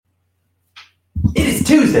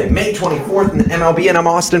Tuesday, May 24th in the MLB, and I'm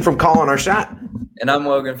Austin from Calling Our Shot. And I'm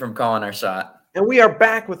Logan from Calling Our Shot. And we are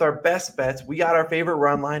back with our best bets. We got our favorite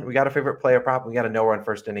run line. We got our favorite player prop. We got a no-run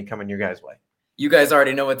first inning coming your guys' way. You guys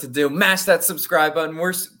already know what to do. Mash that subscribe button.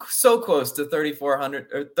 We're so close to 3,400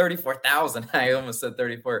 or 34,000. I almost said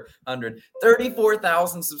 3,400.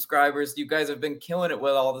 34,000 subscribers. You guys have been killing it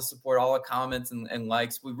with all the support, all the comments and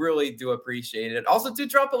likes. We really do appreciate it. Also, do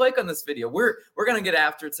drop a like on this video. We're going to get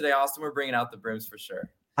after it today, Austin. We're bringing out the brooms for sure.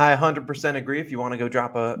 I 100% agree. If you want to go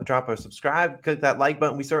drop a subscribe, click that like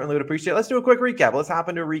button. We certainly would appreciate it. Let's do a quick recap. Let's hop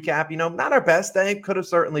into a recap. Not our best day. Could have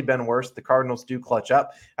certainly been worse. The Cardinals do clutch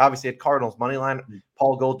up. Obviously, at Cardinals money line,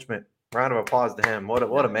 Paul Goldschmidt. Round of applause to him.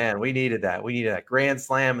 What a man. We needed that. We needed that grand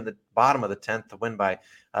slam in the bottom of the 10th to win by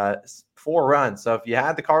 4 runs. So if you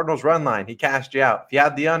had the Cardinals run line, he cashed you out. If you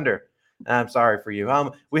had the under, I'm sorry for you.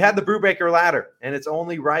 We had the Brubaker ladder, and it's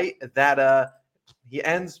only right that he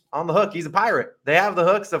ends on the hook. He's a pirate. They have the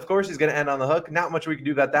hooks. Of course, he's going to end on the hook. Not much we can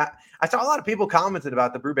do about that. I saw a lot of people commented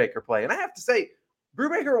about the Brubaker play, and I have to say,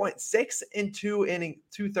 Brubaker went 6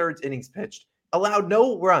 2/3 innings pitched, allowed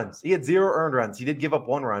no runs. He had 0 earned runs. He did give up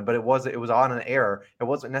 1 run, but it was on an error. It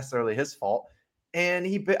wasn't necessarily his fault. And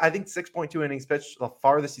I think 6.2 innings pitched, the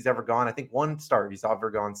farthest he's ever gone. I think 1 start he's ever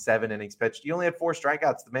gone 7 innings pitched. He only had 4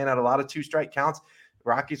 strikeouts. The man had a lot of 2-strike counts.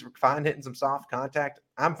 Rockies were fine hitting some soft contact.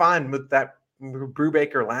 I'm fine with that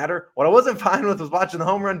Brubaker ladder. What I wasn't fine with was watching the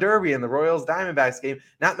home run derby in the Royals Diamondbacks game.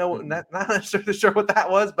 Not sure what that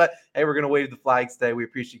was, but hey, we're gonna wave the flags today. We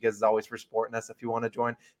appreciate you guys as always for supporting us. If you want to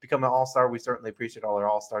join, become an all-star, we certainly appreciate all our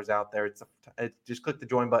all-stars out there. Just click the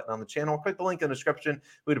join button on the channel, click the link in the description.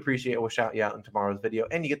 We'd appreciate it. We'll shout you out in tomorrow's video,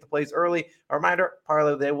 and you get the plays early. A reminder: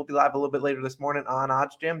 Parlay of the Day will be live a little bit later this morning on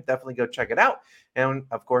OddsJam. Definitely go check it out. And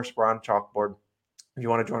of course, we're on Chalkboard. If you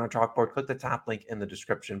want to join our Chalkboard, click the top link in the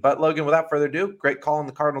description. But Logan, without further ado, great call on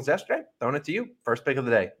the Cardinals yesterday. Throwing it to you. First pick of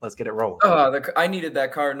the day. Let's get it rolling. I needed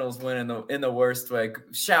that Cardinals win in the worst way.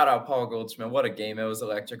 Shout out Paul Goldschmidt. What a game. It was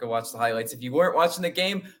electric. I watched the highlights if you weren't watching the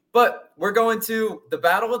game. But we're going to the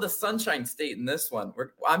Battle of the Sunshine State in this one.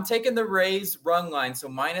 I'm taking the Rays run line, so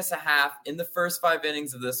 -0.5 in the first 5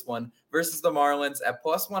 innings of this one versus the Marlins at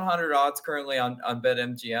plus 100 odds currently on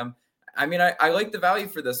BetMGM. I mean, I like the value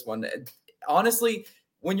for this one. Honestly,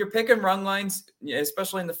 when you're picking run lines,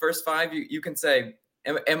 especially in the first 5, you can say,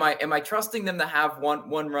 am I trusting them to have one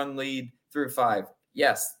run lead through 5?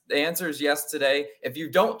 Yes. The answer is yes today. If you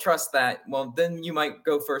don't trust that, well, then you might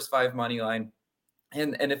go first 5 money line.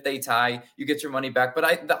 And if they tie, you get your money back.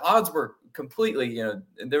 But the odds were completely,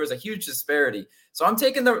 there was a huge disparity. So I'm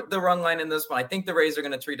taking the run line in this one. I think the Rays are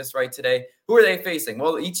going to treat us right today. Who are they facing?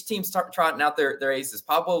 Well, each team's trotting out their aces.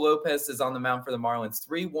 Pablo Lopez is on the mound for the Marlins,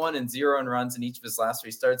 3-1 and 0 in runs in each of his last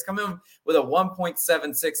 3 starts, coming with a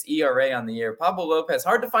 1.76 ERA on the year. Pablo Lopez,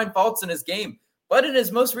 hard to find faults in his game, but in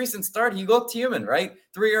his most recent start, he looked human, right?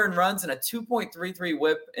 3 earned runs and a 2.33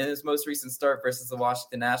 whip in his most recent start versus the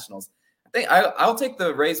Washington Nationals. I'll take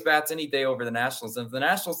the Rays bats any day over the Nationals. And if the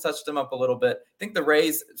Nationals touched them up a little bit, I think the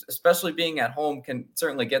Rays, especially being at home, can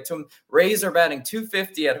certainly get to them. Rays are batting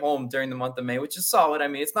 .250 at home during the month of May, which is solid. I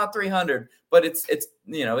mean, it's not 300, but it's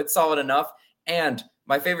solid enough. And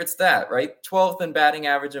my favorite stat, right? 12th in batting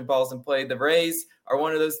average in balls in play. The Rays are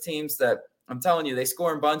one of those teams that I'm telling you, they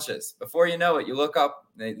score in bunches. Before you know it, you look up,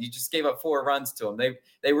 you just gave up 4 runs to them.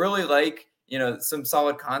 They really like, some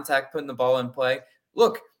solid contact, putting the ball in play.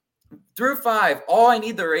 Look, through 5, all I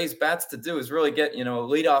need the Rays bats to do is really get,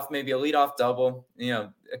 maybe a leadoff double,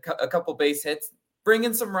 a couple base hits, bring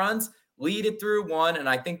in some runs, lead it through 1. And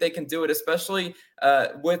I think they can do it, especially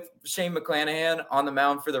with Shane McClanahan on the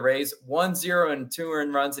mound for the Rays, 1-0 and 2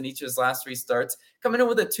 earned runs in each of his last 3 starts, coming in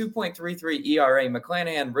with a 2.33 ERA.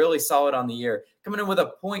 McClanahan really solid on the year, coming in with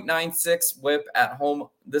a 0.96 whip at home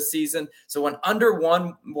this season. So an under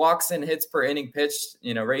 1 walks and hits per inning pitched,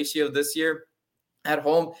 ratio this year at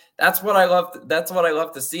home. That's what I love. That's what I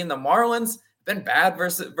love to see. And the Marlins have been bad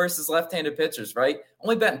versus left-handed pitchers, right?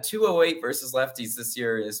 Only batting .208 versus lefties this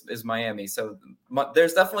year is Miami. So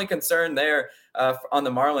there's definitely concern there on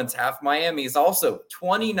the Marlins half. Miami is also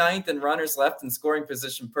 29th in runners left in scoring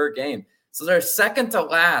position per game. So they're second to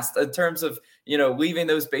last in terms of, leaving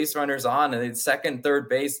those base runners on, and it's second, third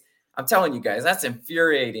base. I'm telling you guys, that's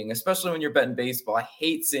infuriating, especially when you're betting baseball. I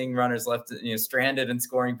hate seeing runners left, stranded in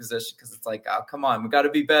scoring position, because it's like, oh, come on, we got to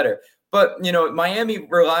be better. But, Miami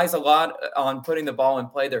relies a lot on putting the ball in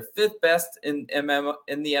play. They're 5th best in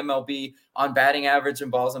the MLB on batting average and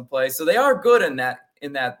balls in play. So they are good in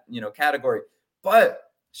that category. But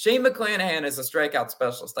Shane McClanahan is a strikeout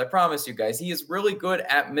specialist. I promise you guys, he is really good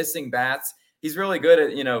at missing bats. He's really good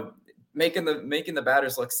at, making the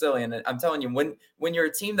batters look silly. And I'm telling you, when you're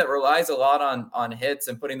a team that relies a lot on hits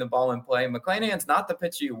and putting the ball in play, McClanahan's not the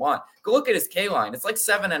pitcher you want. Go look at his K line. It's like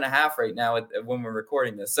 7.5 right now when we're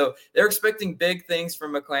recording this. So they're expecting big things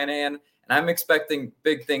from McClanahan. And I'm expecting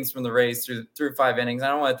big things from the Rays through 5 innings. I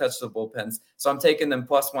don't want to touch the bullpens. So I'm taking them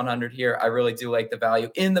plus 100 here. I really do like the value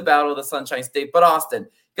in the Battle of the Sunshine State. But Austin,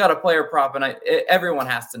 got a player prop, and everyone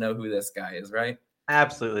has to know who this guy is, right?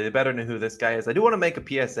 Absolutely. They better know who this guy is. I do want to make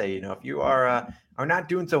a PSA. If you are not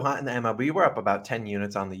doing so hot in the MLB, we're up about 10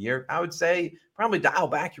 units on the year. I would say probably dial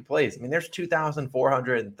back your plays. I mean, there's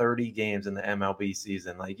 2,430 games in the MLB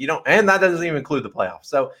season. And that doesn't even include the playoffs.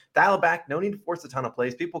 So dial it back. No need to force a ton of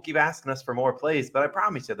plays. People keep asking us for more plays, but I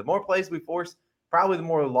promise you, the more plays we force, probably the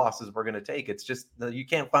more losses we're going to take. It's just you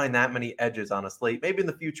can't find that many edges on a slate. Maybe in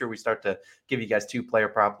the future we start to give you guys 2 player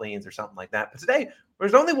prop leans or something like that. But today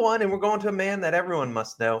there's only one, and we're going to a man that everyone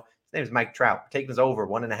must know. His name is Mike Trout. We're taking us over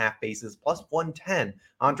 1.5 bases plus 110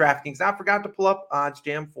 on DraftKings. Now, I forgot to pull up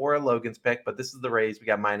OddsJam for Logan's pick, but this is the Rays. We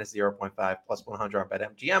got minus 0.5 plus 100 on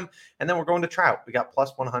BetMGM, and then we're going to Trout. We got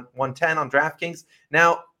plus 110 on DraftKings.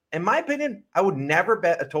 Now, in my opinion, I would never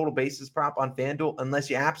bet a total bases prop on FanDuel unless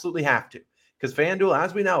you absolutely have to. Because FanDuel,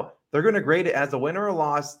 as we know, they're going to grade it as a win or a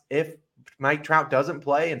loss if Mike Trout doesn't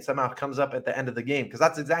play and somehow comes up at the end of the game. Because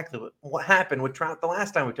that's exactly what happened with Trout the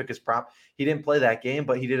last time we took his prop. He didn't play that game,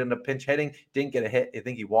 but he did end up pinch hitting, didn't get a hit. I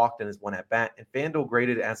think he walked in his one at bat, and FanDuel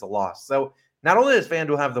graded it as a loss. So not only does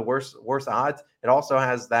FanDuel have the worst odds, it also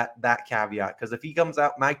has that caveat. Because if he comes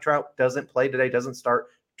out, Mike Trout doesn't play today, doesn't start,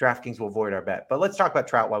 DraftKings will void our bet. But let's talk about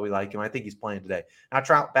Trout, why we like him. I think he's playing today. Now,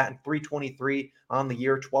 Trout batting .323 on the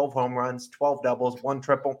year, 12 home runs, 12 doubles, 1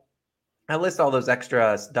 triple. I list all those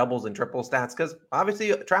extra doubles and triple stats because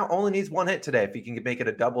obviously Trout only needs 1 hit today if he can make it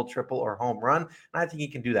a double, triple, or home run. And I think he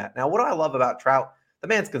can do that. Now, what do I love about Trout? The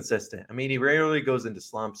man's consistent. I mean, he rarely goes into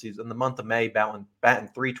slumps. He's in the month of May batting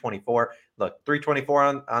 .324. Look,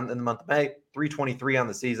 .324 in the month of May, .323 on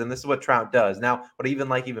the season. This is what Trout does. Now, what I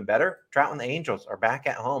like even better, Trout and the Angels are back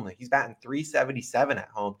at home. He's batting .377 at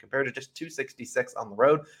home compared to just .266 on the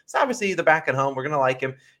road. So obviously, they're back at home. We're going to like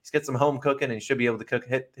him. He's got some home cooking, and he should be able to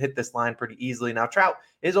hit this line pretty easily. Now, Trout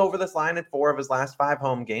is over this line in 4 of his last 5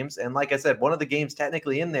 home games. And like I said, one of the games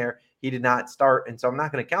technically in there, he did not start. And so I'm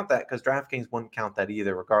not going to count that because DraftKings wouldn't count that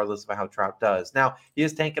either, regardless of how Trout does. Now, he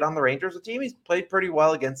is tanking on the Rangers, a team he's played pretty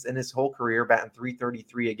well against in his whole career, batting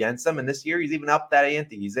 .333 against them. And this year, he's even up that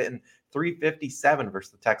ante. He's hitting .357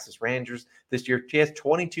 versus the Texas Rangers. This year, he has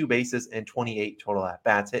 22 bases and 28 total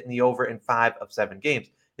at-bats, hitting the over in 5 of 7 games.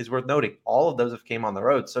 Is worth noting, all of those have came on the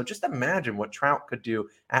road. So just imagine what Trout could do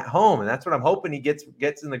at home. And that's what I'm hoping he gets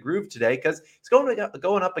in the groove today, because he's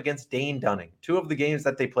going up against Dane Dunning. 2 of the games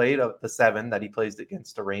that they played, of the 7 that he plays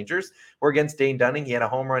against the Rangers, were against Dane Dunning. He had a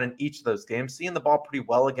home run in each of those games, seeing the ball pretty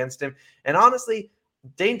well against him. And honestly,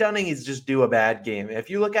 Dane Dunning is just due a bad game. If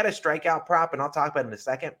you look at his strikeout prop, and I'll talk about it in a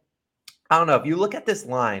second, I don't know. If you look at this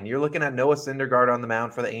line, you're looking at Noah Syndergaard on the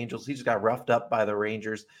mound for the Angels. He just got roughed up by the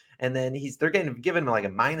Rangers. And then they're given him like a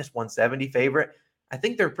minus 170 favorite. I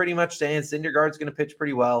think they're pretty much saying Syndergaard's going to pitch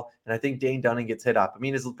pretty well, and I think Dane Dunning gets hit up. I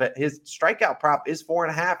mean, his strikeout prop is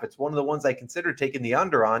 4.5. It's one of the ones I consider taking the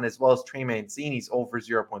under on, as well as Trey Mancini's over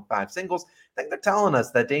 0.5 singles. I think they're telling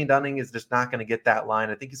us that Dane Dunning is just not going to get that line.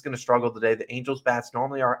 I think he's going to struggle today. The Angels bats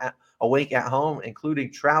normally are awake at home,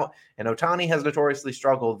 including Trout, and Ohtani has notoriously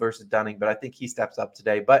struggled versus Dunning, but I think he steps up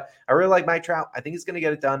today. But I really like Mike Trout. I think he's going to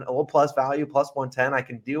get it done. A little plus value, plus 110. I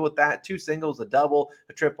can deal with that. 2 singles, a double,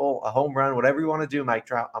 a triple, a home run, whatever you want to do, Mike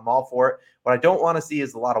Trout. I'm all for it. What I don't want to see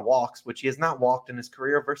is a lot of walks, which he has not walked in his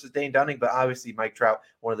career versus Dane Dunning, but obviously Mike Trout,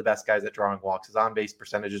 one of the best guys at drawing walks. His on-base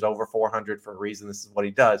percentage is over 400 for a reason. This is what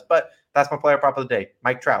he does. But that's my player prop of the day.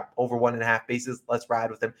 Mike Trout, over 1.5 bases. Let's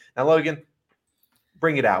ride with him. Now, Logan,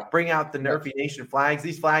 bring it out. Bring out the Nerfy Nation flags.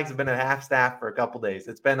 These flags have been at half staff for a couple days.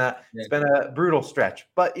 It's been a brutal stretch.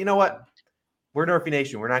 But you know what? We're Nerfy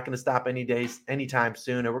Nation. We're not going to stop anytime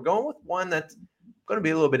soon. And we're going with one that's going to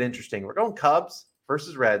be a little bit interesting. We're going Cubs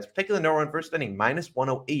versus Reds, particularly no run first inning, minus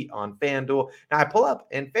 108 on FanDuel. Now I pull up,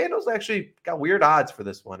 and FanDuel's actually got weird odds for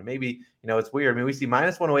this one. Maybe, it's weird. I mean, we see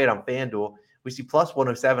minus 108 on FanDuel. We see plus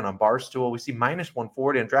 107 on Barstool. We see minus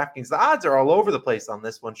 140 on DraftKings. The odds are all over the place on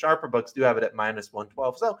this one. Sharper books do have it at minus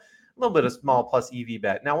 112. So a little bit of small plus EV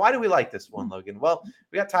bet. Now, why do we like this one, Logan? Well,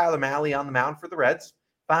 we got Tyler Mahle on the mound for the Reds.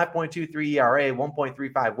 5.23 ERA,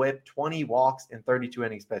 1.35 whip, 20 walks, and 32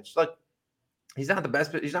 innings pitched. Look, He's not the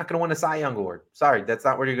best, but he's not going to win a Cy Young award. Sorry, that's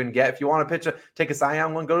not what you're going to get. If you want to take a Cy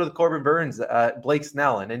Young one, go to the Corbin Burns, Blake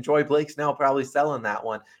Snell, and enjoy Blake Snell probably selling that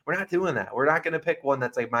one. We're not doing that. We're not going to pick one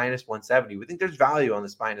that's like minus 170. We think there's value on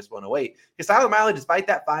this minus 108 because Tyler Mahle, despite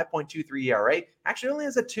that 5.23 ERA, actually only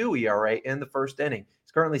has a 2 ERA in the first inning.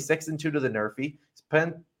 He's currently 6-2 to the NRFI. He's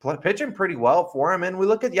been pitching pretty well for him. And we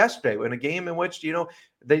look at yesterday in a game in which,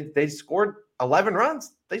 they scored 11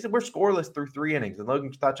 runs. They said we're scoreless through 3 innings, and Logan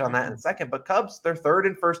can touch on that in a second. But Cubs, they're third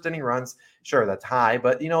in first inning runs. Sure, that's high,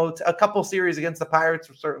 but a couple series against the Pirates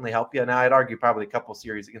will certainly help you. Now, I'd argue probably a couple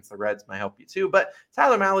series against the Reds might help you too. But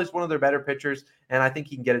Tyler Mahle is one of their better pitchers, and I think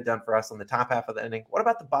he can get it done for us on the top half of the inning. What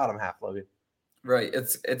about the bottom half, Logan? Right,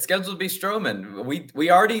 it's scheduled to be Stroman. We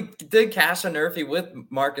already did cash a NRFI with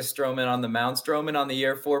Marcus Stroman on the mound. Stroman on the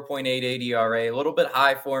year, 4.88 ERA, a little bit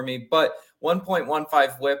high for me, but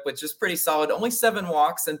 1.15 WHIP, which is pretty solid. Only 7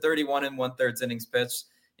 walks and 31 1/3 innings pitched.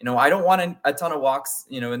 I don't want a ton of walks,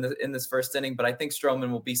 in this first inning, but I think Stroman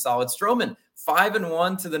will be solid. Stroman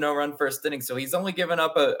 5-1 to the no-run first inning, so he's only given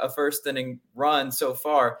up a first inning run so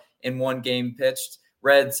far in 1 game pitched.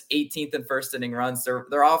 Reds 18th in first inning runs.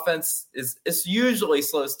 Their offense is usually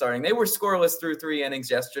slow starting. They were scoreless through 3 innings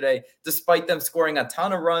yesterday, despite them scoring a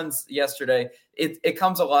ton of runs yesterday. It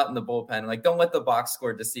comes a lot in the bullpen. Like, don't let the box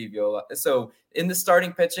score deceive you. So in the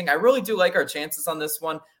starting pitching, I really do like our chances on this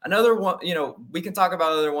one. Another one, we can talk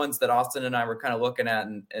about other ones that Austin and I were kind of looking at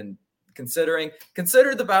and considering.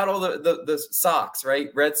 Consider the battle, the Sox, right?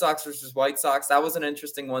 Red Sox versus White Sox. That was an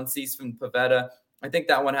interesting one. Cease from Pavetta. I think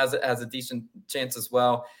that one has a decent chance as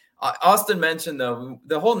well. Austin mentioned, though,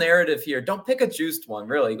 the whole narrative here, don't pick a juiced one,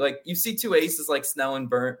 really. Like, you see 2 aces like Snell and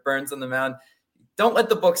Burns on the mound. Don't let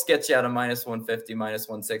the books get you out of minus 150, minus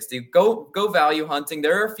 160. Go value hunting.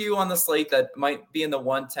 There are a few on the slate that might be in the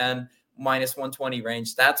 110, minus 120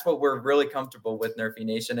 range. That's what we're really comfortable with, NRFI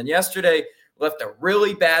Nation. And yesterday left a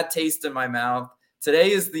really bad taste in my mouth.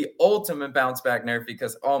 Today is the ultimate bounce back NRFI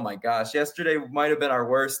because, oh my gosh, yesterday might have been our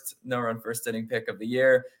worst no-run first inning pick of the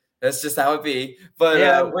year. That's just how it be. But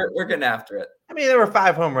yeah, we're getting after it. I mean, there were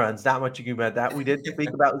 5 home runs. Not much you can bet that. We did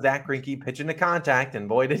speak about Zach Greinke pitching to contact, and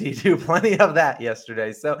boy, did he do plenty of that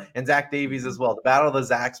yesterday. And Zach Davies as well. The battle of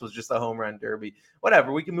the Zachs was just a home run derby.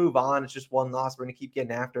 Whatever, we can move on. It's just 1 loss. We're going to keep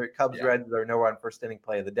getting after it. Cubs, Reds, their no-run first inning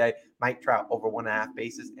play of the day. Mike Trout over 1.5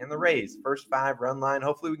 bases, and the Rays first 5 run line.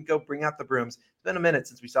 Hopefully, we can go bring out the brooms. It's been a minute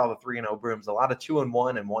since we saw the 3-0 brooms. A lot of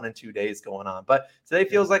 2-1 and 1-2 days going on. But today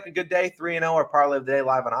feels like a good day. 3-0, our parlay of the day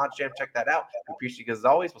live on OddsJam. Check that out. We appreciate you guys as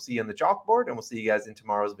always. We'll see you on the chalkboard, and we'll see you guys in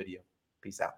tomorrow's video. Peace out.